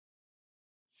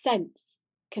Sense,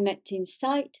 connecting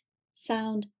sight,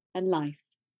 sound and life.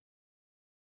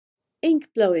 Ink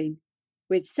Blowing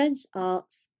with Sense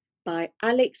Arts by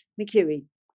McEwan.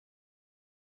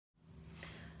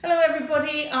 Hello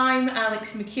everybody, I'm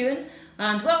McEwan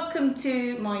and welcome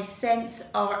to my Sense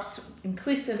Arts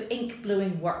Inclusive Ink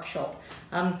Blowing Workshop.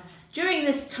 During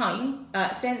this time,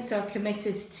 Sense are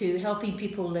committed to helping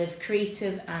people live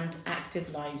creative and active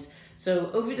lives.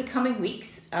 So over the coming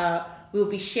weeks, we'll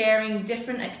be sharing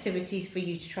different activities for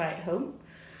you to try at home.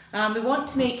 We want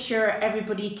to make sure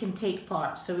everybody can take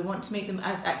part, so we want to make them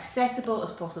as accessible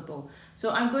as possible. So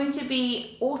I'm going to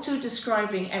be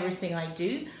auto-describing everything I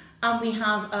do, and we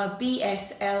have a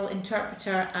BSL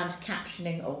interpreter and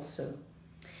captioning also.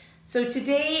 So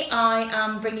today I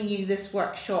am bringing you this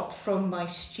workshop from my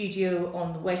studio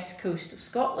on the west coast of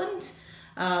Scotland.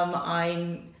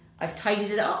 I've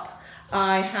tidied it up.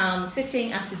 I am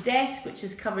sitting at a desk which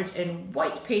is covered in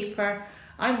white paper.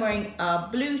 I'm wearing a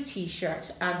blue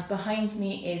t-shirt and behind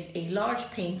me is a large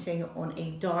painting on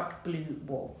a dark blue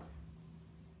wall.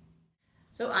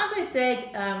 So as I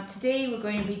said, today we're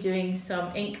going to be doing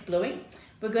some ink blowing.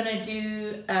 We're going to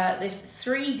do this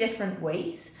 3 different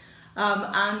ways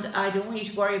and I don't want you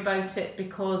to worry about it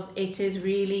because it is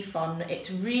really fun. It's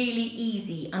really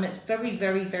easy and it's very,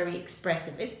 very, very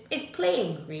expressive. It's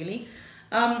playing really.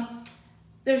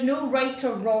 There's no right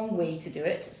or wrong way to do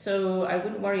it, so I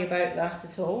wouldn't worry about that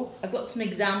at all. I've got some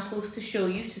examples to show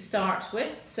you to start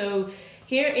with. So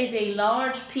here is a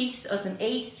large piece as an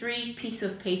A3 piece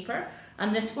of paper,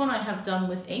 and this one I have done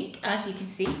with ink. As you can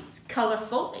see, it's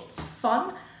colourful, it's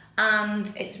fun,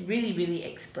 and it's really, really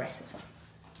expressive.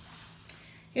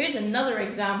 Here's another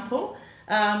example.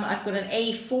 I've got an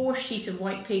A4 sheet of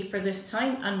white paper this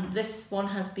time, and this one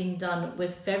has been done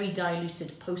with very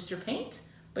diluted poster paint,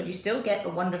 but you still get a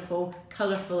wonderful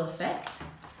colourful effect.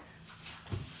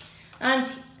 And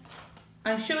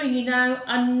I'm showing you now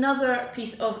another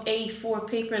piece of A4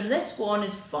 paper, and this one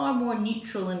is far more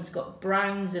neutral and it's got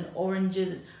browns and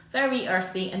oranges, it's very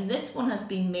earthy, and this one has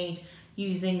been made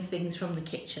using things from the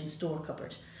kitchen store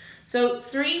cupboard. So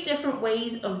 3 different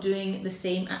ways of doing the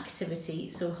same activity,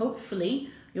 so hopefully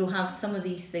you'll have some of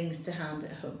these things to hand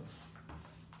at home.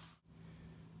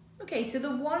 Okay, so the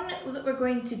one that we're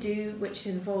going to do, which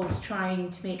involves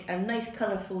trying to make a nice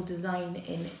colourful design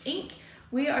in ink,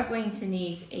 we are going to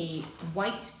need a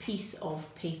white piece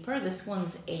of paper. This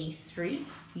one's A3.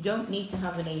 You don't need to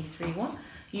have an A3 one.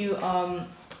 You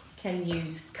can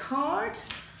use card.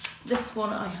 This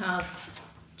one I have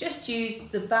just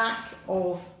used the back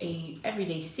of a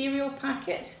everyday cereal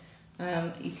packet.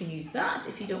 You can use that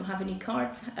if you don't have any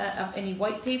any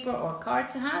white paper or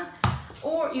card to hand,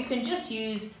 or you can just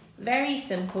use very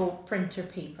simple printer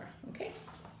paper, okay?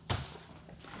 So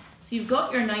you've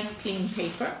got your nice clean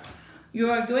paper. You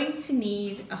are going to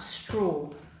need a straw.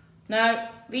 Now,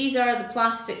 these are the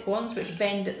plastic ones which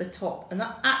bend at the top, and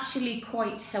that's actually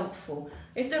quite helpful.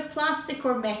 If they're plastic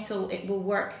or metal, it will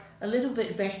work a little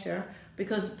bit better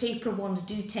because paper ones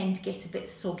do tend to get a bit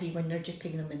soggy when you're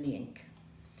dipping them in the ink.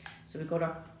 So we've got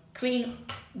our clean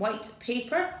white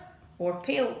paper or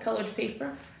pale coloured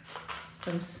paper,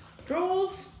 some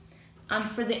straws. And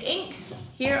for the inks,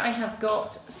 here I have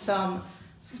got some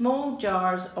small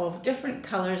jars of different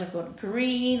colours. I've got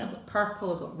green, I've got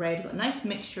purple, I've got red, I've got a nice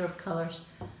mixture of colours.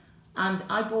 And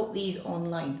I bought these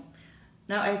online.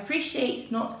 Now I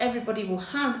appreciate not everybody will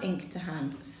have ink to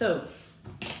hand, so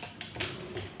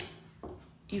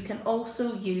you can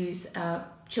also use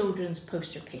children's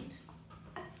poster paint.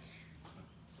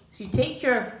 So you take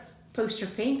your poster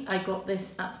paint. I got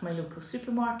this at my local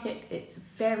supermarket. It's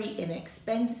very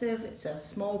inexpensive. It's a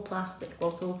small plastic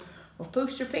bottle of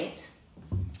poster paint.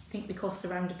 I think they cost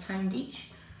around £1 each.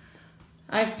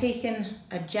 I've taken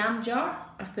a jam jar.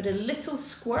 I've put a little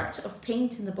squirt of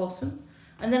paint in the bottom,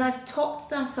 and then I've topped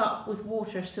that up with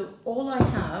water. So all I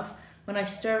have when I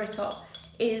stir it up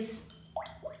is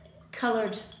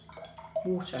coloured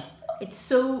water. It's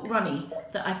so runny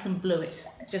that I can blow it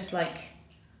just like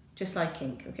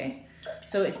ink, okay?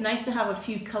 So it's nice to have a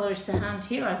few colours to hand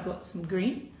here. I've got some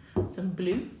green, some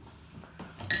blue,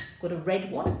 got a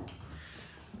red one,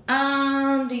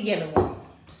 and a yellow one.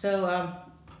 So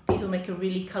these will make a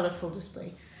really colourful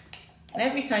display. And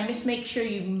every time, just make sure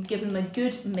you give them a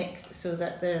good mix so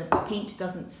that the paint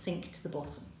doesn't sink to the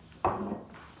bottom.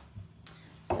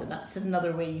 So that's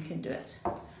another way you can do it.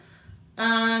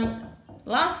 And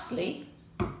lastly,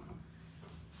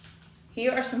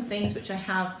 here are some things which I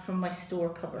have from my store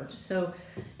cupboard. So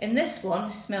in this one,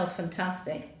 it smells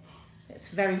fantastic. It's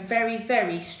very, very,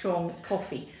 very strong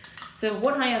coffee. So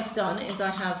what I have done is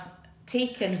I have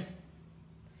taken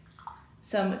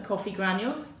some coffee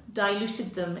granules,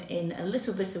 diluted them in a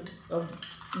little bit of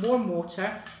warm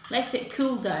water, let it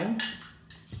cool down,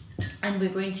 and we're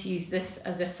going to use this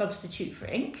as a substitute for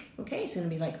ink. Okay, it's going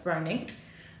to be like brown ink.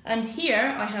 And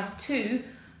here I have two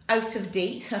out of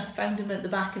date, I found them at the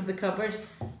back of the cupboard,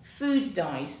 food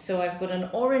dyes. So I've got an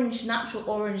orange, natural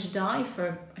orange dye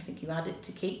for, I think you add it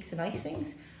to cakes and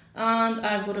icings, and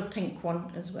I've got a pink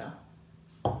one as well.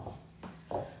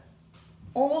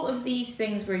 All of these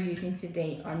things we're using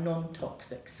today are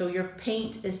non-toxic. So your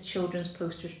paint is children's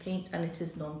posters paint and it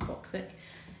is non-toxic.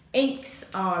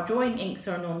 Drawing inks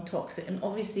are non-toxic, and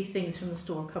obviously things from the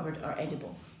store cupboard are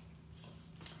edible.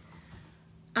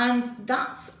 And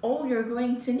that's all you're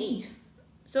going to need.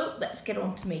 So let's get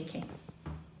on to making.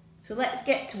 So let's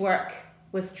get to work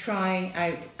with trying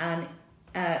out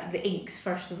the inks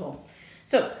first of all.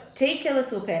 So take a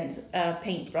little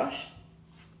paintbrush,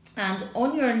 and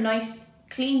on your nice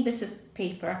clean bit of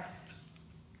paper,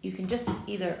 you can just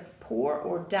either pour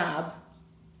or dab.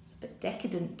 It's a bit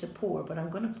decadent to pour, but I'm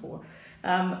going to pour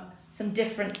some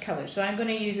different colours. So I'm going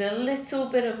to use a little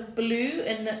bit of blue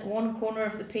in the one corner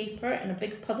of the paper in a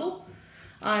big puddle.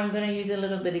 I'm going to use a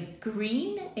little bit of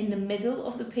green in the middle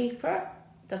of the paper.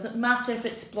 Doesn't matter if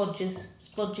it splodges,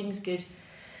 splodging's good.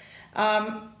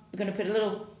 I'm going to put a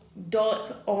little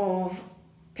dollop of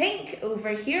pink over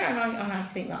here, and I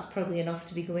think that's probably enough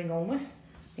to be going on with.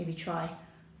 Maybe try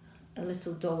a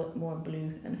little dollop more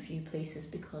blue in a few places,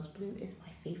 because blue is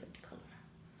my favourite colour.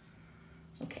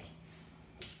 Okay.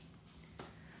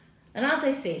 And as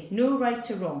I say, no right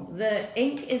or wrong. The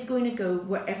ink is going to go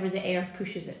wherever the air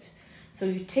pushes it. So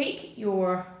you take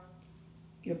your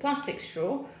plastic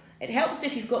straw. It helps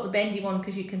if you've got the bendy one,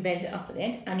 because you can bend it up at the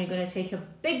end. And you're going to take a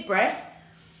big breath,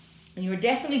 and you're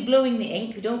definitely blowing the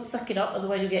ink. Don't suck it up,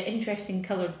 otherwise you'll get interesting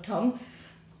coloured tongue.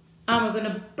 And we're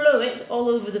going to blow it all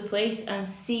over the place and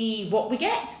see what we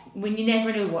get. When you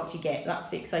never know what you get. That's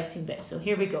the exciting bit. So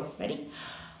here we go. Ready?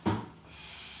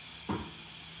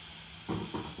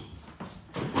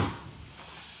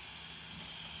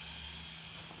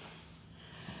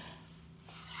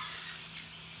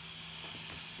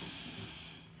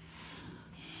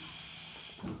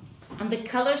 And the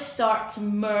colours start to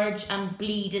merge and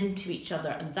bleed into each other,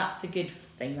 and that's a good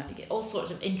thing, that you get all sorts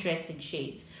of interesting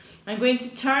shades. I'm going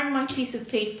to turn my piece of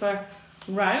paper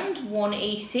round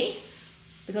 180,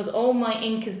 because all my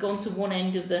ink has gone to one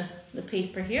end of the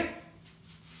paper here.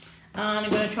 And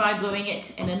I'm going to try blowing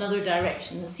it in another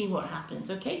direction and see what happens.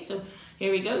 Okay, so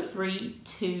here we go. 3,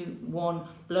 2, 1,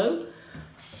 blow.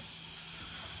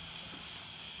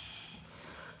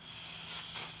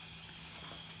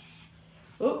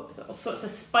 Oh, all sorts of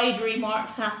spidery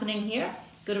marks happening here.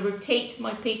 Going to rotate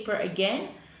my paper again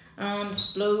and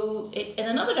blow it in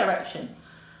another direction.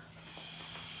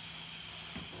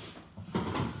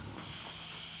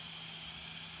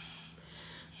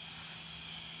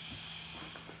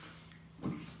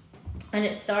 And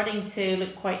it's starting to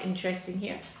look quite interesting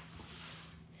here.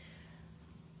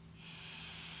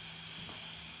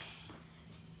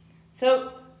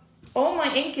 So all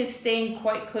my ink is staying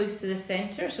quite close to the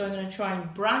centre, so I'm going to try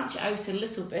and branch out a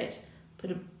little bit, put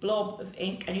a blob of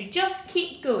ink, and you just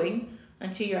keep going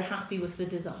until you're happy with the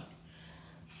design.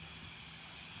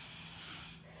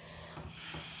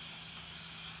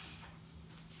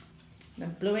 And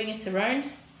I'm blowing it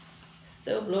around,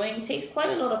 still blowing. It takes quite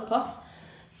a lot of puff.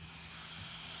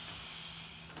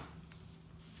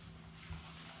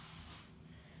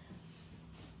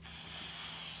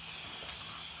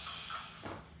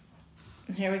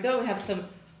 And here we go, we have some,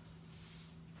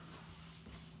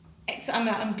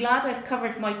 I'm glad I've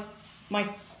covered my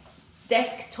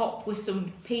desktop with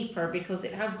some paper, because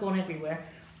it has gone everywhere.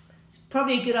 It's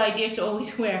probably a good idea to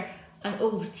always wear an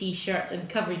old t-shirt and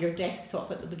cover your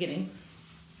desktop at the beginning.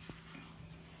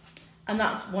 And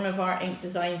that's one of our ink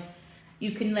designs.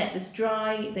 You can let this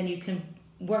dry, then you can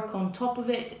work on top of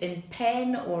it in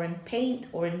pen or in paint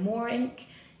or in more ink.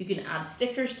 You can add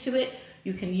stickers to it.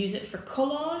 You can use it for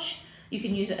collage. You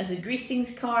can use it as a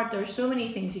greetings card. There are so many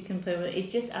things you can play with it.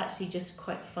 It's just actually just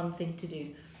quite a fun thing to do.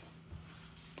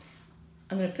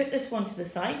 I'm going to put this one to the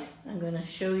side. I'm going to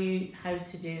show you how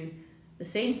to do the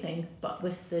same thing, but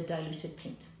with the diluted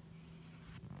paint.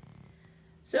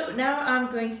 So now I'm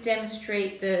going to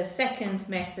demonstrate the second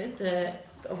method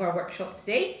of our workshop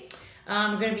today.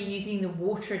 I'm going to be using the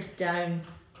watered down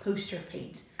poster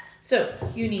paint. So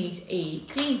you need a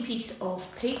clean piece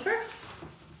of paper.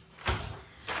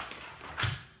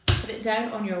 Put it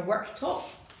down on your worktop,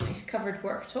 nice covered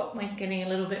worktop. Mine's getting a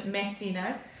little bit messy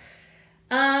now.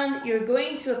 And you're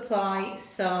going to apply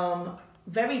some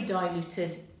very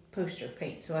diluted poster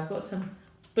paint. So I've got some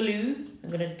blue. I'm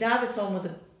going to dab it on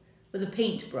with a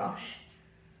paintbrush.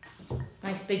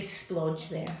 Nice big splodge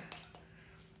there.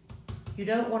 You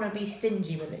don't want to be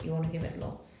stingy with it, you want to give it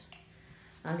lots.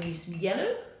 I'm going to use some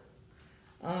yellow.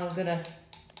 I'm going to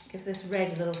give this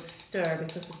red a little stir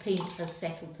because the paint has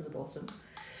settled to the bottom.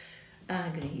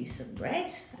 I'm going to use some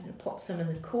red. I'm going to pop some in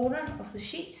the corner of the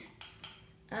sheet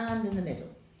and in the middle.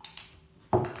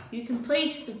 You can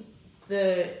place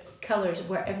the colours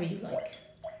wherever you like.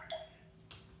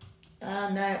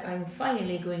 And now I'm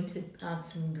finally going to add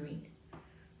some green.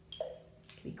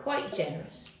 Be quite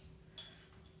generous.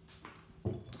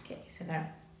 Okay, so now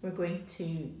we're going to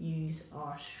use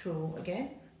our straw again,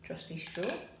 trusty straw.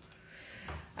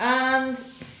 And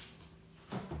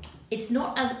it's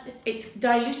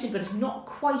diluted, but it's not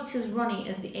quite as runny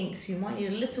as the ink, so you might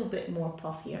need a little bit more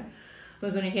puff here.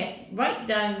 We're going to get right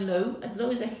down low as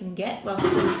I can get whilst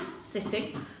it's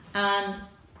sitting, and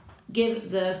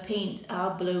give the paint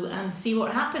a blow and see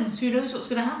what happens. Who knows what's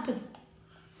going to happen?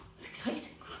 It's exciting.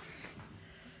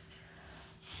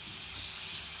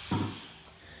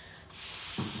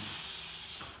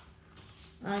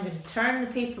 I'm going to turn the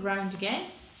paper around again,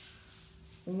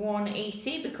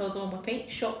 180, because all my paint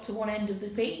shot to one end of the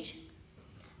page.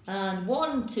 And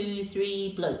 1, 2,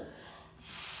 3, blow.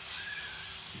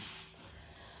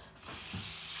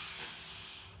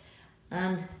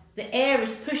 And the air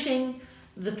is pushing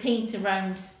the paint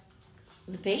around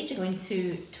the page. I'm going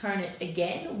to turn it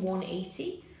again,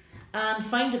 180, and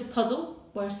find a puddle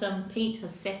where some paint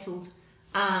has settled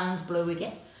and blow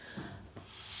again.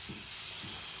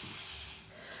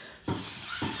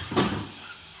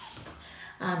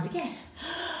 And again.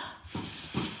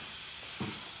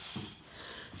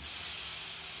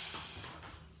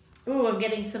 Oh, I'm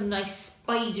getting some nice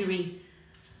spidery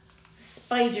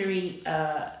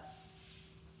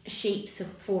shapes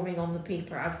forming on the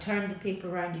paper. I've turned the paper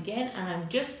around again, and I'm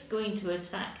just going to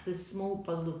attack this small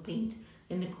puddle of paint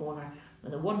in the corner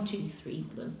with a 1, 2, 3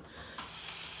 blow.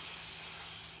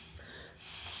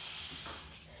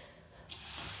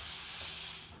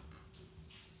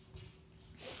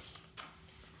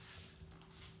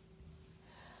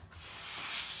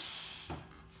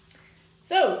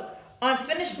 So I've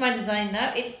finished my design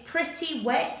now. It's pretty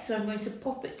wet, so I'm going to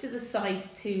pop it to the side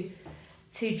to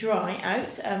dry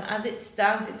out. As it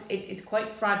stands, it's quite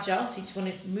fragile, so you just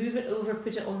want to move it over,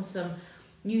 put it on some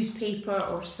newspaper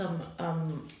or some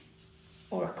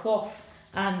or a cloth,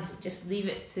 and just leave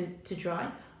it to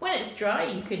dry. When it's dry,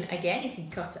 you can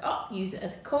cut it up, use it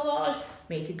as collage,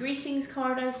 make a greetings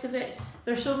card out of it.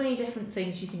 There's so many different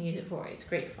things you can use it for. It's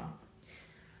great fun.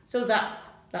 So that's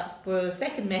the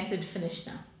second method finished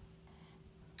now.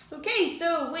 Okay,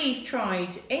 so we've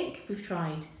tried ink, we've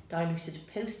tried diluted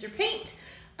poster paint,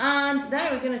 and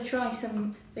now we're going to try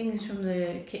some things from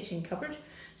the kitchen cupboard.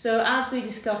 So as we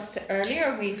discussed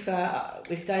earlier, we've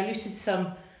diluted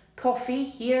some coffee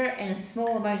here in a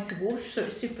small amount of water, so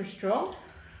it's super strong.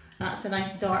 That's a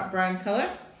nice dark brown colour.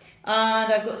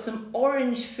 And I've got some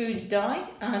orange food dye,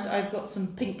 and I've got some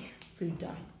pink food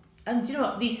dye. And do you know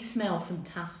what? These smell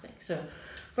fantastic. So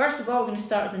first of all, we're going to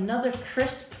start with another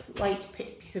crisp white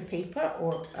piece of paper,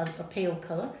 or a pale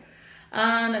colour.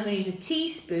 And I'm going to use a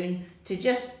teaspoon to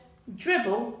just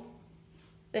dribble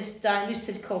this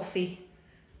diluted coffee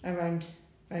around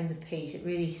the page. It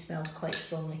really smells quite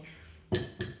strongly.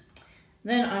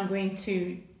 Then I'm going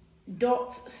to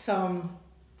dot some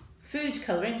food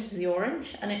colouring, this is the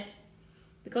orange, and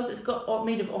because it's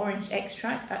made of orange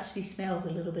extract, actually smells a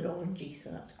little bit orangey,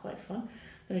 so that's quite fun.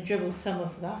 I'm going to dribble some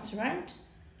of that around.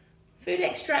 Food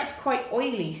extract quite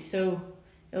oily, so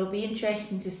it'll be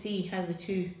interesting to see how the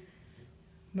two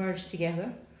merge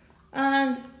together.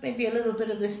 And maybe a little bit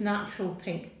of this natural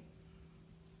pink.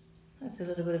 That's a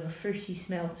little bit of a fruity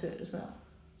smell to it as well.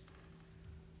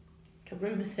 Like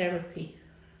aromatherapy.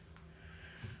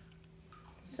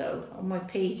 So on my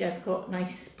page I've got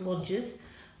nice splodges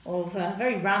of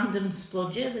very random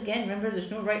splodges. Again, remember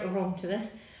there's no right or wrong to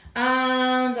this.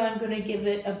 And I'm going to give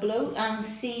it a blow and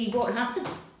see what happens.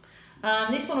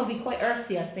 And this one will be quite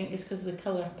earthy, I think, just because of the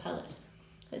colour palette.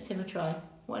 Let's have a try.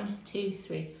 1, 2,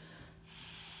 3.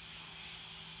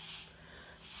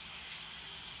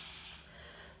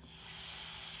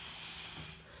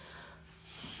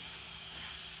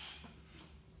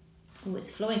 Oh,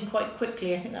 it's flowing quite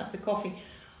quickly. I think that's the coffee.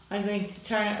 I'm going to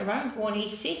turn it around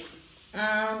 180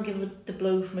 and give it the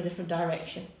blow from a different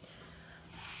direction.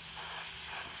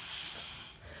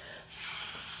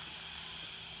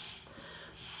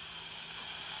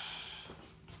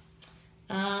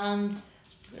 And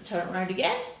I'm going to turn it around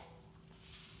again.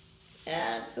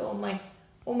 And so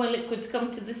all my liquids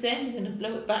come to this end. I'm going to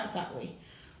blow it back that way.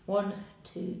 1,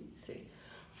 2, 3. 3.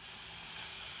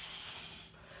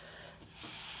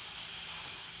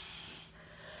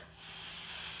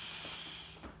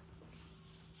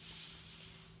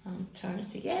 turn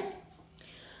it again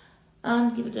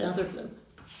and give it another blow.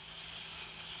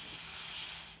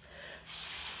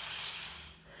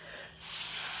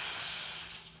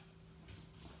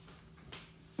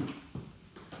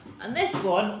 And this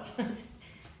one,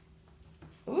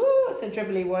 ooh, it's a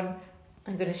dribbly one.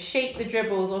 I'm going to shape the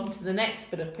dribbles onto the next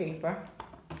bit of paper.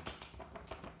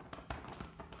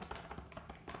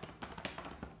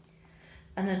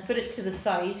 And then put it to the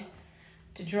side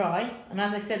to dry. And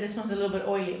as I said, this one's a little bit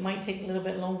oily. It might take a little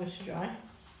bit longer to dry.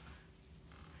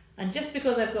 And just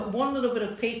because I've got one little bit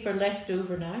of paper left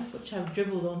over now, which I've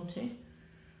dribbled onto,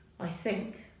 I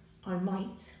think I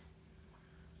might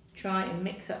try and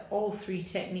mix up all three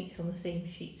techniques on the same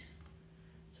sheet.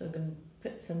 So I'm going to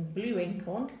put some blue ink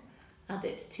on, add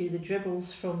it to the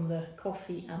dribbles from the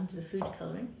coffee and the food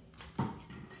colouring,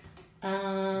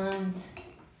 and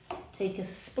take a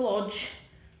splodge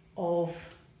of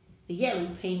the yellow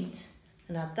paint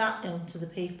and add that onto the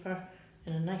paper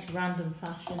in a nice random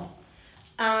fashion,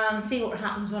 and see what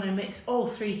happens when I mix all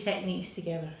three techniques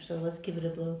together. So let's give it a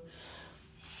blow.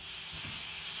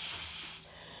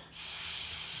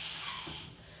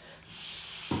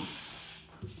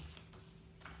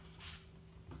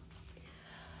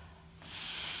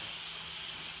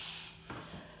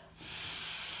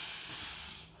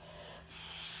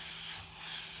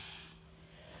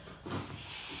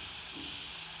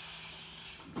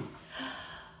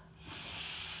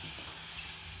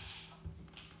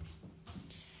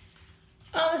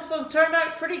 Oh, this one's turned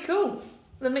out pretty cool.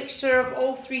 The mixture of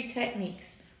all three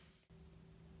techniques.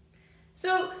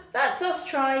 So that's us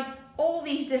tried all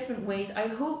these different ways. I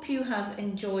hope you have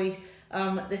enjoyed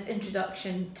this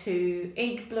introduction to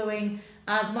ink blowing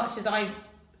as much as I've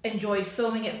enjoyed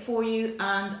filming it for you,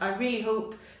 and I really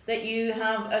hope that you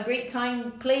have a great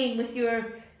time playing with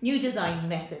your new design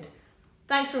method.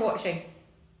 Thanks for watching.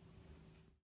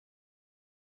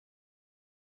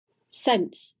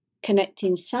 Sense,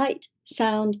 connecting sight,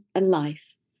 sound and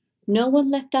life. No one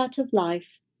left out of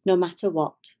life, no matter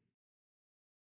what.